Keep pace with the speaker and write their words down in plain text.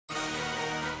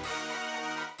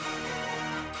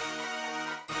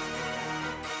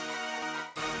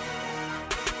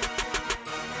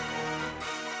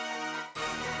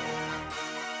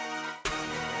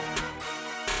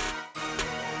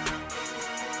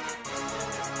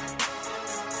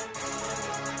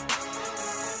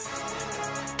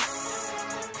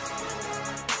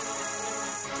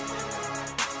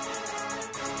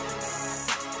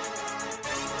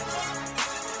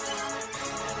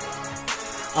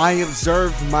I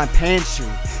observe my pantry.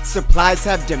 Supplies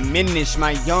have diminished,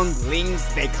 my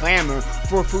younglings, they clamor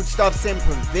for foodstuffs and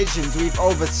provisions. We've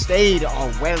overstayed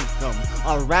our welcome.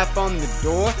 A rap on the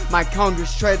door, my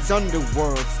Congress treads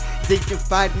underworlds.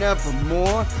 Dignified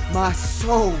nevermore, my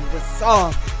soul was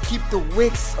soft. Keep the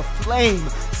wicks aflame,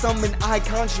 summon I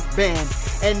contraband,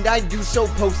 and I do so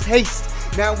post-haste.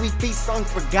 Now we feast on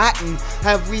forgotten.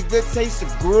 Have we the taste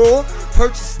of gruel?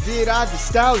 Purchase did I the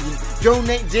stallion?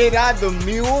 Donate did I the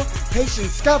mule? Patient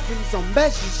scuffing some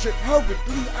measures should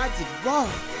hurriedly I did wrong.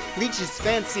 Leeches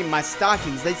fancy my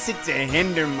stockings, they seek to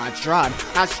hinder my trod.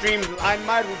 I streamlined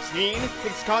my routine,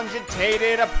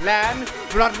 excongitated a plan.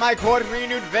 Brought my cord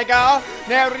renewed vigor,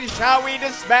 Nary shall we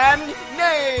disband?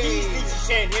 Nay! These leeches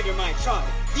shan't hinder my trod.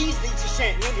 These leeches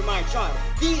shan't hinder my trod.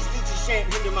 These leeches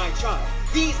shan't hinder my trod.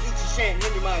 These leeches shan't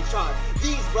hinder my trod.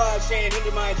 These bras shan't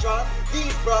hinder my trod.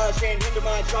 These bras shan't hinder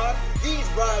my trod. These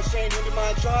bras shan't hinder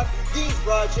my trod. These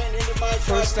bras shan't hinder my trod.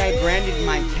 First I branded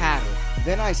my cattle,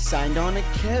 then I signed on a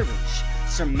carriage.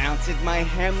 Surmounted my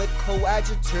hamlet,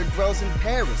 Coadjutor dwells in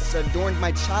Paris. Adorned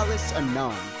my chalice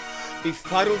anon.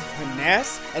 Befuddled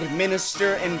finesse,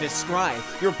 administer and describe.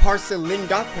 Your parceling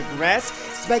doth progress.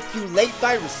 Speculate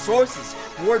thy resources.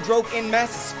 Wardrobe in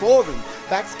masses foreign.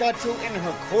 Backscottle in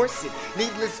her corset.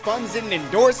 Needless funds and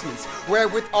endorsements.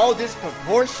 Wherewith all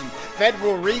disproportion.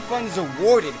 Federal refunds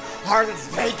awarded. Harlots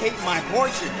vacate my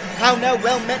portrait. How now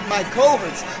well met my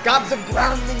cohorts. Gobs of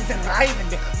groundlings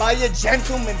enlivened by a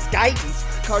gentleman's guidance.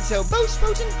 Cartel boast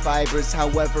potent fibers,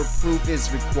 however proof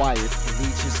is required.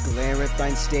 Leeches glare at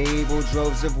thine stable,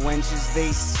 droves of wenches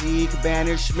they seek.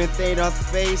 Banishment they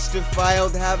doth face,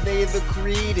 defiled have they the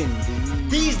creed in thee.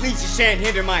 These leeches shan't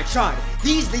hinder my trod.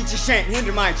 These leeches shan't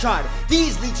hinder my trod.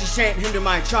 These leeches shan't hinder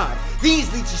my trod.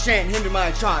 These leeches shan't hinder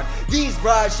my trod. These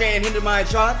bras shan't hinder my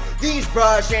trod. These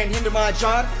bras shan't hinder my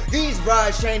trod. These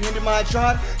bras shan't hinder my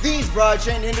trod. These bras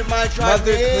shan't hinder my trod.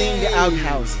 Mother cleaned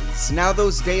outhouses, now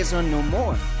those days are no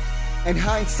more. In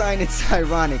hindsight it's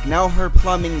ironic, now her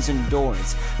plumbing's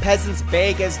indoors. Peasants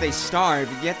beg as they starve,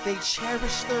 yet they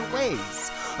cherish their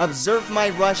ways. Observe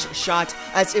my rush shot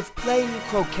as if playing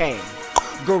croquet.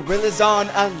 Gorillas on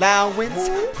allowance,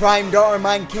 primed are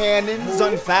mine cannons.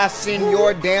 Unfasten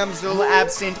your damsel,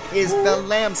 absent is the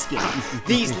lambskin.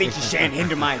 These leeches shan't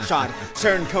hinder my trod.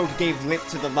 Turncoat gave lip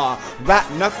to the law. Rap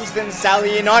knuckles then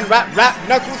sallying on. Rap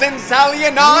knuckles then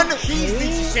sallying on. These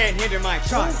leeches shan't hinder my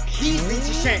trod. These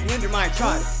leeches shan't hinder my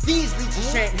trod. These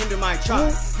leeches shan't hinder my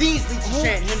trod. These leeches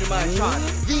shan't hinder my trod.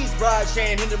 These bras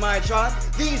shan't hinder my trod.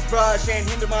 These bras shan't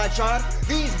hinder my trod.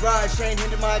 These bras shan't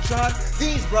hinder my trod.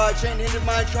 These bras shan't hinder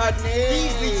my trod.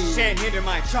 These leeches shan't hinder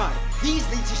my trod. These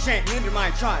leeches shan't hinder my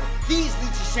trod. These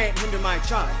leeches shan't hinder my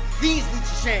trod. These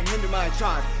leeches shan't hinder my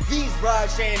trod. These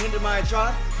bras shan't hinder my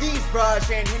trod. These bras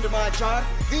shan't hinder my trod.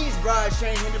 These bras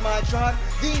shan't hinder my trod.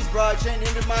 These bras shan't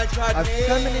hinder my trod.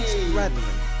 Effeminate brethren,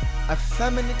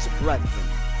 effeminate brethren.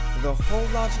 The whole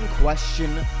lot in question,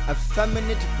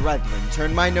 effeminate brethren.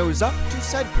 Turn my nose up to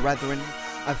said brethren,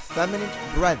 effeminate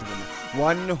brethren.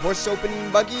 One horse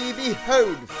open buggy,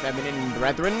 behold, feminine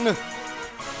brethren.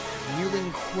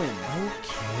 Mewling Quim.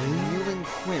 Okay. Mewling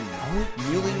Quim. Okay.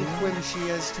 Mewling Quim she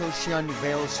is till she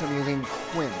unveils her Mewling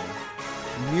Quim.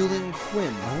 Mewling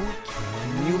Quim. Okay.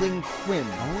 Mewling Quim.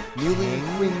 Okay. Mewling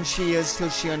Quim she is till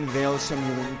she unveils her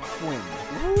Mewling Quim.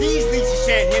 These leeches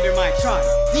shan't hinder my trod.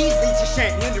 These leeches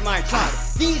shan't hinder my trod.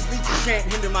 These leeches shan't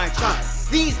hinder my trod.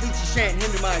 These leeches shan't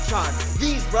hinder my trod.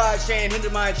 These bras shan't hinder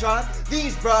my trod.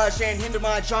 These bras shan't hinder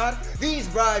my trod. These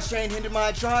bras shan't hinder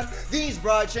my trod. These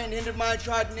bras shan't hinder my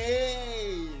trod. Nay.